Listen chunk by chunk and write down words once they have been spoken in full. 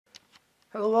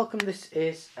Hello, welcome. This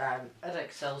is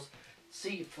Edexcel's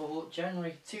C for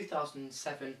January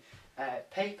 2007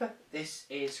 paper. This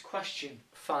is question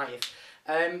 5.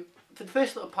 For the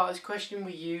first little part of this question,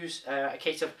 we use a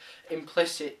case of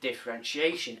implicit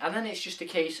differentiation, and then it's just a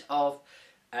case of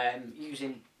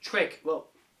using trig. Well,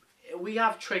 we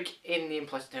have trig in the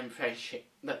implicit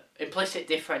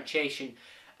differentiation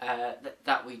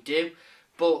that we do,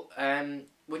 but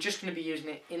we're just going to be using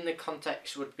it in the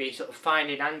context would be sort of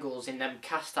finding angles in them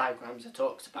cast diagrams I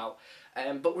talked about.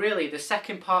 But really, the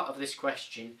second part of this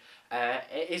question,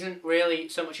 it isn't really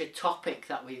so much a topic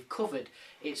that we've covered.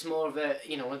 It's more of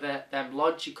a, them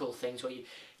logical things where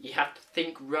you have to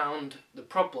think round the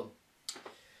problem.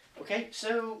 Okay,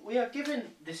 so we are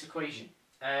given this equation.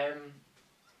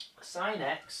 Sin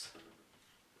x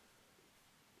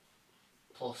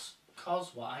plus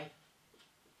cos y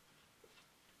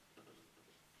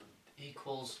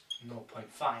equals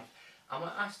 0.5, and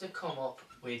we're asked to come up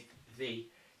with the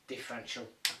differential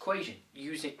equation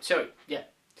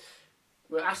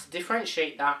we're asked to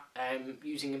differentiate that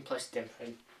using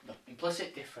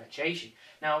implicit differentiation.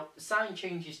 Now the sign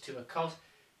changes to a cos,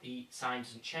 the sign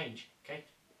doesn't change, okay?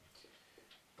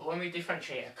 But when we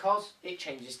differentiate a cos, it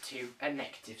changes to a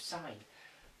negative sign.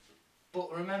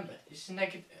 But remember, this is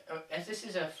negative as this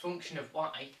is a function of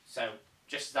y, so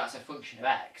just as that's a function of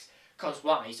x, cos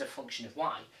y is a function of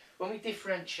y. When we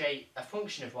differentiate a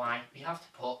function of y, we have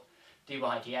to put dy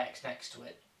dx next to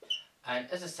it. And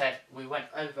as I said, we went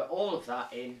over all of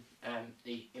that in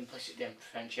the implicit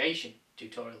differentiation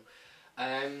tutorial.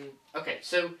 Okay,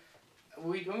 so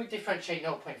when we differentiate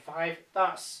 0.5,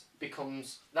 that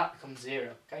becomes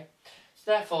 0. Okay,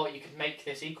 so therefore you could make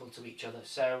this equal to each other.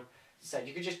 So as I said,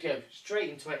 you could just go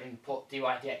straight into it and put dy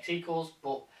dx equals,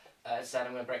 but as I said,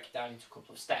 I'm going to break it down into a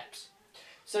couple of steps.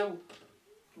 So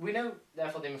we know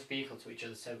therefore they must be equal to each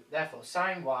other. So therefore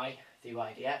sin y dy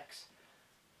dx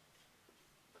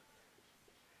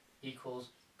equals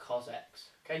cos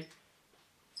x. Okay.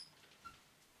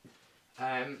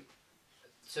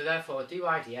 So therefore dy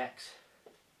dx,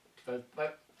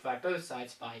 divide both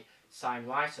sides by sin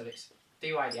y, so it's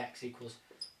dy dx equals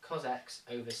cos x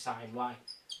over sin y.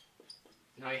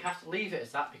 Now you have to leave it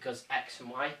as that because x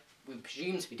and y we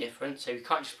presume to be different, so you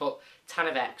can't just put tan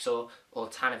of x or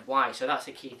tan of y, so that's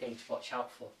a key thing to watch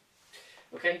out for.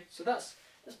 Okay, so that's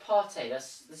part A,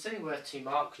 that's only worth 2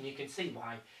 marks, and you can see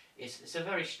why. It's a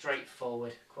very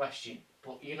straightforward question,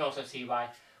 but you can also see why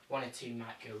 1 or 2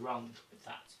 might go wrong with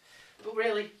that. But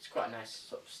really, it's quite a nice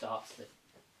sort of start to the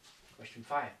question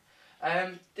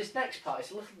 5. This next part is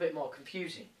a little bit more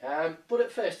confusing, but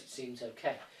at first it seems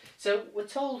okay. So we're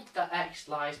told that x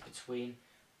lies between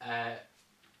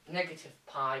negative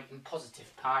pi and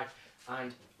positive pi,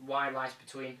 and y lies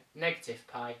between negative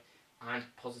pi and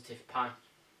positive pi.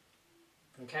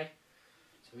 Okay,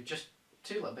 so we just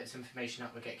 2 little bits of information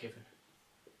that we get given.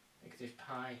 Negative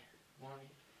pi y,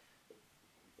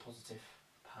 positive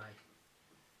pi.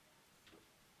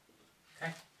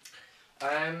 Okay.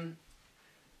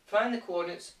 Find the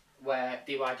coordinates where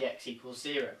dy dx equals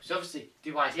 0. So obviously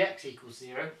dy dx equals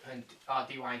 0 and our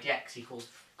dy dx equals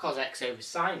cos x over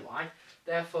sin y.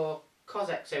 Therefore cos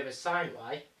x over sin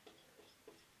y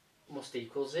must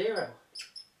equal 0.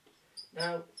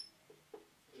 Now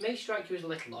it may strike you as a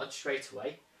little odd straight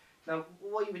away. Now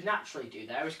what you would naturally do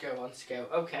there is go on to go,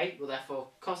 okay, well therefore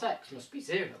cos x must be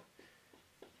 0.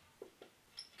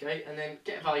 Okay, and then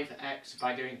get a value for x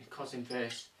by doing cos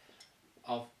inverse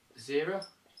of 0.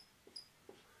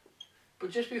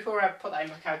 But just before I put that in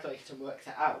my calculator and work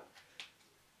that out,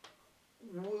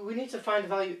 we need to find a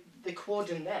value, the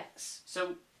coordinates.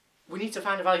 So we need to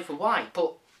find a value for y,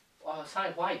 but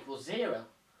sin y equals 0.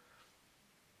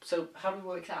 So how do we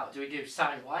work that out? Do we do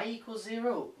sin y equals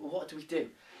 0, or what do we do?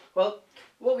 Well,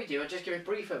 what we do, I'll just give a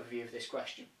brief overview of this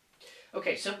question.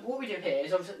 Okay, so what we do here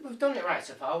is, obviously, we've done it right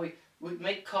so far. We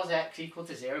make cos x equal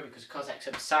to 0 because cos x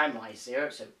over sin y is 0,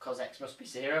 so cos x must be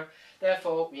 0.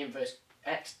 Therefore, we inverse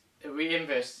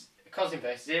cos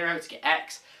inverse 0 to get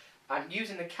x, and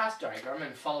using the cast diagram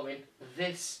and following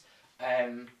this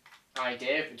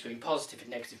idea between positive and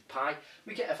negative pi,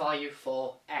 we get a value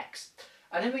for x.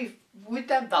 And then with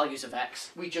them values of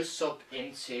x, we just sub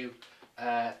into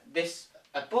this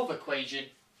above equation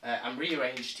and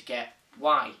rearrange to get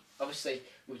y. Obviously,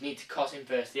 we need to cos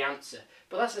inverse the answer,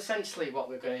 but that's essentially what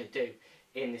we're going to do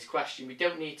in this question. We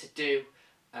don't need to do,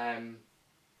 and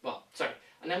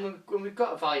then when we've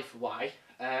got a value for y,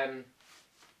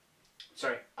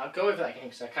 I'll go over that again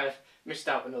because I kind of missed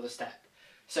out another step.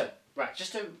 So, right,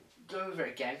 just to go over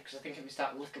it again, because I think I missed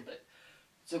out a little bit.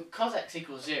 So cos x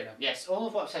equals 0. Yes, all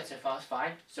of what I've said so far is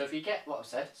fine. So if you get what I've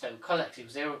said, so cos x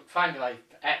equals 0, find the value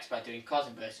for x by doing cos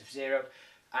inverse of 0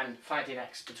 and finding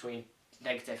x between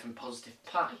negative and positive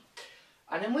pi.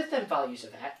 And then with them values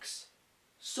of x,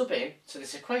 sub in to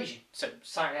this equation. So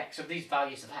sin x of these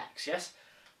values of x, yes?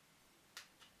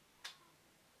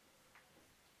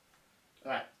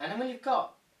 Right, and then when you've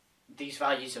got these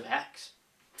values of x,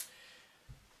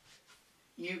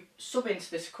 you sub into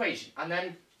this equation and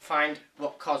then find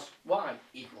what cos y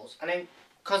equals, and then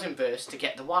cos inverse to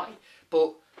get the y.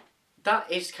 But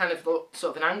that is kind of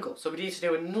sort of an angle, so we need to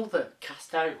do another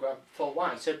cast diagram for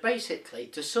y. So basically,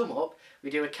 to sum up, we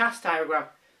do a cast diagram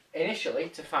initially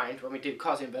to find when we do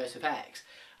cos inverse of x,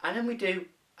 and then we do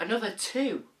another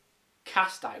 2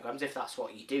 cast diagrams, if that's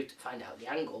what you do, to find out the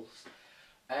angles.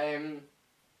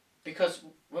 Because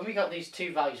when we got these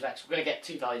 2 values of x, we're going to get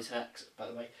 2 values of x, by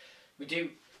the way.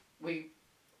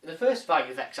 The first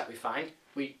value of x that we find,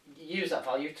 we use that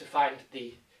value to find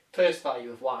the first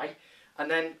value of y, and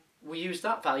then we use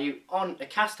that value on a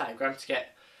cast diagram to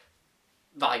get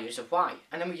values of y.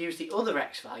 And then we use the other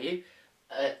x value,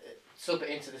 sub it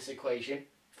into this equation,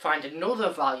 find another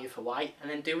value for y,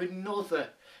 and then do another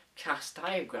cast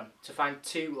diagram to find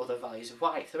 2 other values of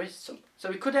y, if there is some. So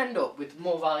we could end up with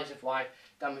more values of y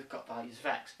than we've got values of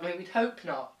x. I mean, we'd hope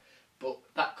not, but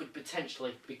that could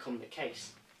potentially become the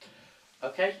case.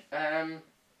 Okay,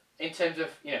 in terms of,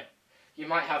 you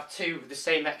might have 2 of the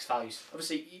same x values.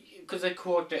 Obviously, because they're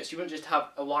coordinates, you wouldn't just have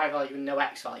a y value and no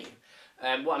x value.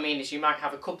 What I mean is you might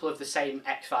have a couple of the same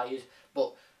x values,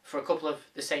 but for a couple of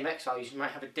the same x values, you might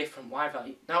have a different y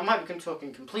value. Now, I might become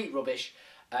talking complete rubbish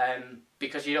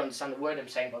because you don't understand the word I'm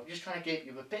saying, but I'm just trying to give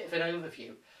you a bit of an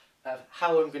overview of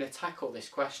how I'm going to tackle this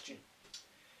question.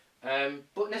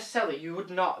 But necessarily, you would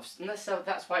not have,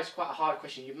 that's why it's quite a hard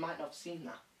question, you might not have seen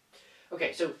that.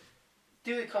 Okay, so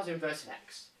do the cos inverse of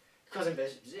x. Cos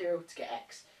inverse of 0 to get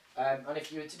x. And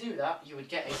if you were to do that, you would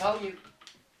get a value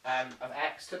of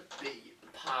x to be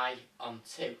pi on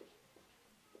 2.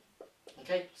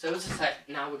 Okay, so as I said,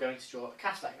 now we're going to draw a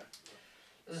cast diagram.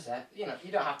 As I said, you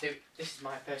don't have to, this is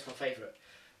my personal favourite.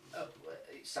 Oh,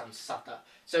 it sounds sad that.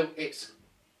 So it's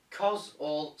cos,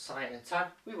 all, sine and tan.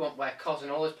 We want where cos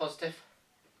and all is positive,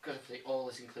 because obviously all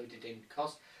is included in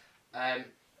cos.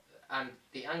 And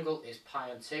the angle is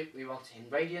pi on 2. We want it in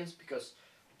radians because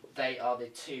they are the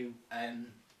 2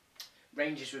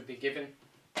 ranges we've been given,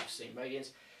 obviously in radians.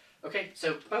 Okay,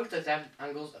 so both of them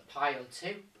angles are pi on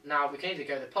 2. Now we can either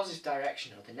go the positive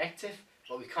direction or the negative,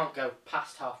 but we can't go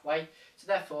past halfway. So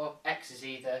therefore x is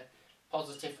either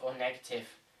positive or negative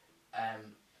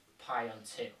pi on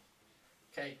 2.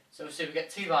 Okay, so we get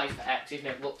 2 values for x, even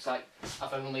though it looks like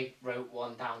I've only wrote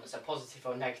one down as a positive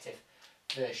or negative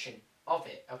version of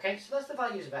it. Okay, so that's the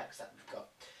values of x that we've got.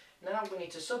 Now we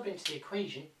need to sub into the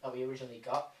equation that we originally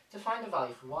got to find a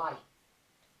value for y.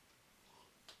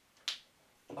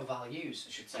 Or values,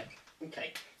 I should say.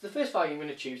 Okay, so the first value I'm going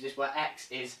to choose is where x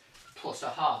is plus a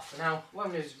half. Now what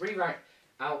I'm going to do is rewrite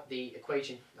out the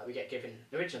equation that we get given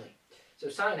originally. So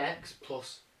sin x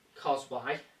plus cos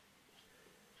y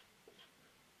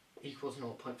equals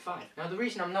 0.5. Now the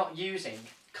reason I'm not using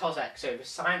cos x over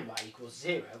sin y equals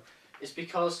 0 is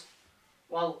because,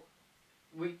 well,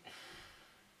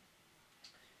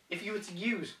 if you were to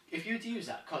use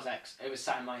that cos x over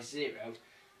sin y 0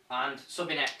 and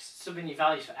subbing your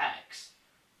values for x,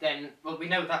 then, well, we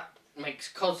know that makes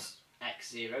cos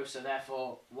x 0, so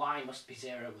therefore y must be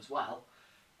 0 as well.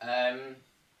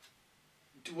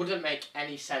 Wouldn't make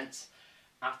any sense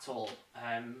at all.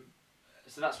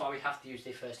 So that's why we have to use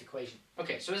the first equation.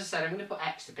 Okay, so as I said, I'm going to put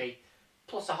x to be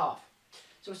plus a half.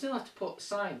 So we still have to put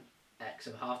sine x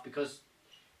of a half because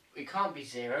it can't be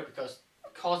 0 because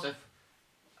cos of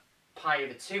pi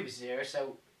over 2 is 0.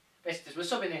 So basically, as we're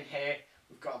subbing in here,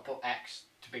 we've got to put x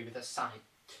to be with a sine.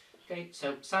 Okay,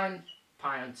 so sine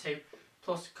pi on 2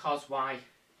 plus cos y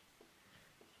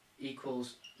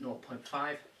equals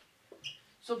 0.5.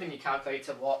 Sub in your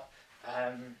calculator what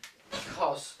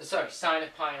sine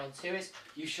of pi on 2 is,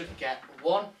 you should get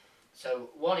 1. So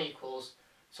 1 equals,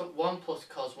 so 1 plus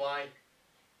cos y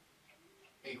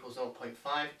equals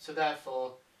 0.5. So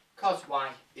therefore, cos y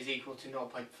is equal to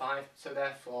 0.5. So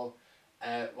therefore,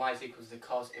 y is equal to the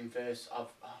cos inverse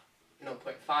of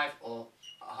 0.5 or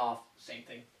a half, same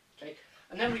thing. Okay,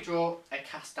 and then we draw a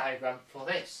cast diagram for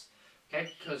this.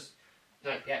 Okay, because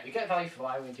we get a value for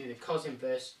y when we do the cos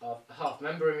inverse of a half.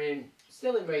 Remember, we're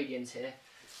still in radians here.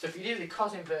 So if you do the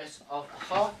cos inverse of a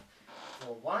half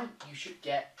for y, you should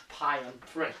get pi on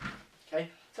 3. Okay,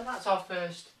 so that's our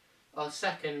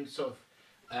second sort of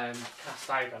cast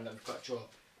diagram that we've got to draw,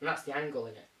 and that's the angle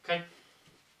in it. Okay.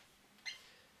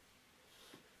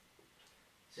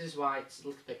 This is why it's a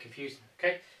little bit confusing.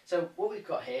 Okay, so what we've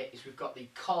got here is we've got the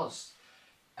cos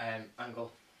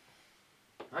angle,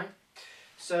 right?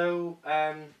 So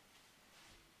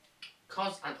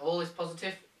cos and all is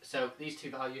positive, so these two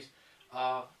values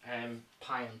are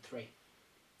pi on 3.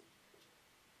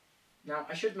 Now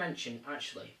I should mention,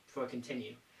 actually, before I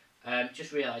continue,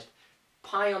 just realised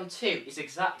pi on 2 is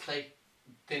exactly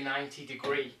the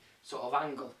 90-degree sort of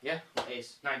angle, yeah? It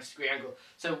is 90-degree angle.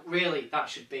 So really that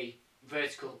should be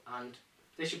vertical, and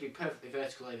this should be perfectly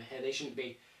vertical over here. There shouldn't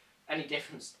be any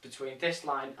difference between this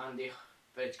line and the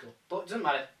vertical, but it doesn't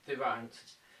matter, they're right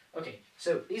answers. Okay,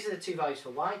 so these are the two values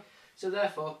for y. So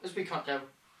therefore, as we can't go,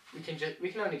 we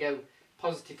can only go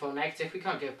positive or negative. We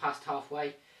can't go past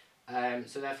halfway.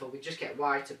 So therefore, we just get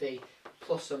y to be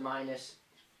plus or minus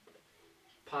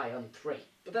pi on 3.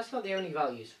 But that's not the only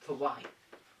values for y.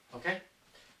 Okay,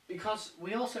 because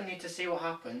we also need to see what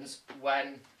happens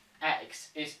when x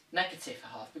is negative a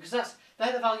half, because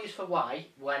they're the values for y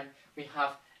when we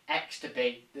have x to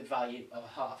be the value of a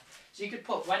half. So you could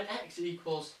put when x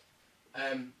equals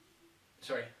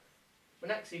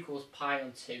when x equals pi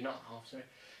on 2, not half, sorry,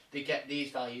 they get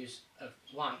these values of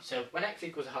y. So when x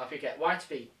equals a half, you get y to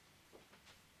be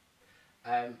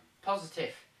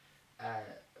positive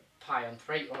pi on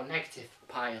 3 or negative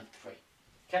pi on 3.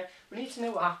 Okay, we need to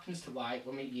know what happens to y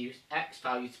when we use x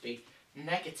value to be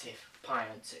negative pi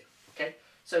on 2. Okay,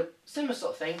 so similar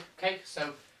sort of thing. Okay,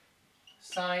 so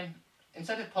sine,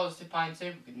 instead of positive pi on 2,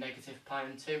 we get negative pi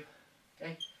on 2.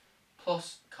 Okay,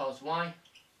 plus cos y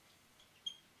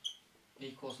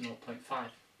equals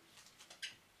 0.5.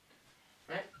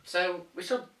 Right, so we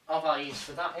sub our values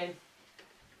for that in.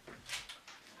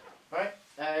 Right,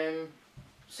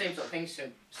 same sort of thing, so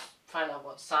find out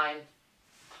what sine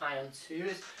pi on 2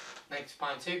 is. Negative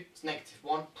pi on 2 is negative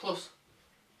 1 plus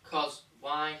cos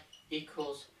y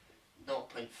equals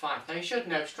 0.5. Now you should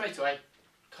know straight away,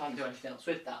 can't do anything else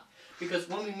with that, because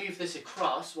when we move this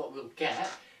across, what we'll get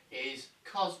is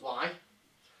cos y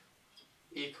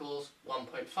equals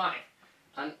 1.5.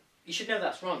 And you should know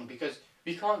that's wrong, because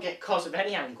we can't get cos of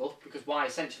any angle, because y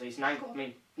essentially is an angle. I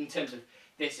mean, in terms of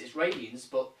this is radians,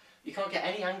 but you can't get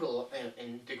any angle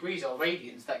in degrees or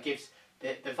radians that gives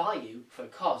the value for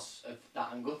cos of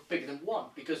that angle bigger than 1,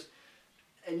 because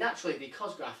naturally the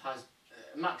cos graph has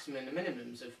a maximum and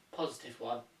minimums of positive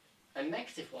 1 and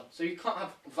negative 1, so you can't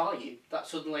have value that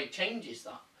suddenly changes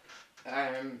that.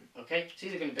 Okay, it's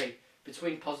either going to be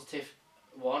between positive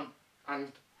 1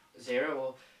 and 0,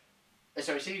 or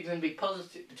sorry, it's either going to be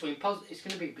positive it's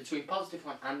going to be between positive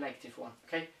 1 and negative 1.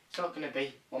 Okay, it's not going to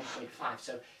be 1.5,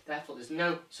 so therefore there's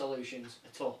no solutions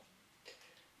at all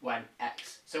when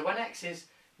x. So when x is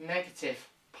negative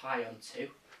pi on 2,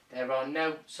 there are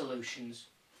no solutions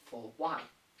for y.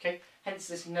 Okay, hence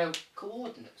there's no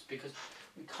coordinates, because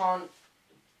we can't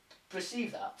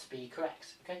perceive that to be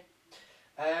correct. Okay,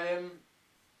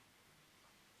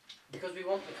 because we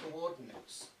want the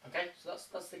coordinates. Okay, so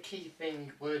that's the key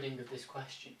thing, wording of this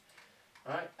question.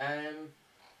 All right,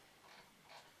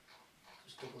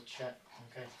 just double check.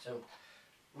 Okay, so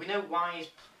we know y is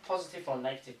positive or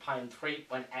negative pi on 3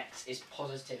 when x is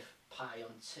positive pi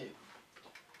on 2.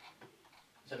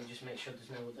 So let me just make sure there's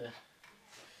no other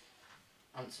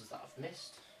answers that I've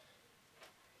missed.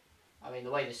 I mean,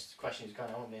 the way this question is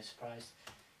going, I won't be surprised.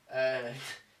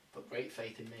 But great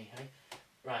faith in me, hey?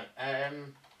 Right,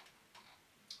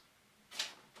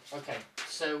 okay,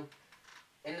 so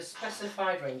in the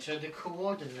specified range, so the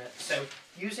coordinates, so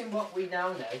using what we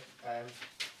now know,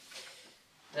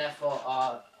 therefore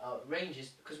our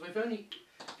ranges, because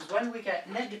when we get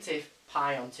negative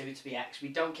pi on 2 to be x, we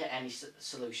don't get any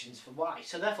solutions for y,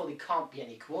 so therefore there can't be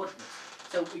any coordinates.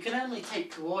 So we can only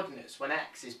take coordinates when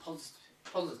x is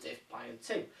positive pi on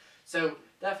 2. So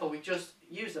therefore we just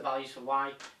use the values for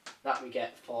y that we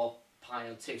get for pi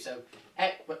on 2. So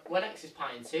when x is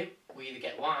pi on 2, we either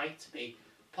get y to be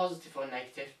positive or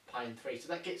negative pi on 3. So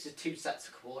that gets us two sets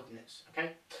of coordinates.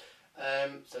 Okay,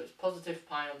 so it's positive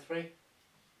pi on 3,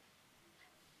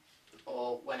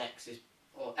 or when x is,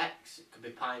 or x it could be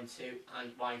pi on 2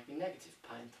 and y could be negative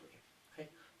pi on 3. Okay,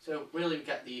 so really we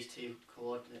get these two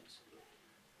coordinates.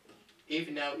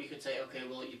 Even though you could say, okay,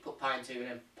 well you put pi on 2 and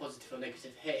then positive or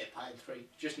negative here, pi on 3,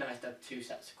 just nice to have two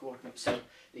sets of coordinates, so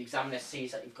the examiner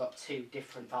sees that you've got two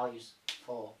different values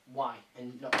for y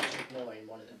and not just ignoring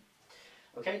one of them.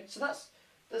 Okay, so that's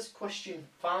question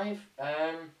 5.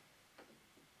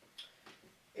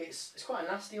 It's quite a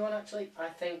nasty one actually, I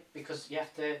think, because you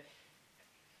have to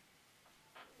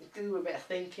do a bit of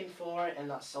thinking for it, and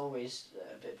that's always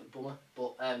a bit of a bummer.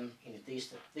 But you know,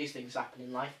 these things happen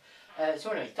in life.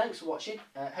 So anyway, thanks for watching.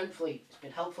 Hopefully it's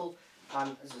been helpful,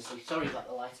 And as I say, sorry about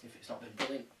the lighting if it's not been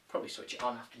brilliant. Probably switch it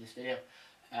on after this video.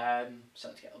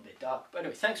 Starting to get a little bit dark. But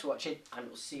anyway, thanks for watching, and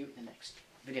we'll see you in the next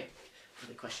video for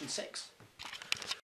the question 6.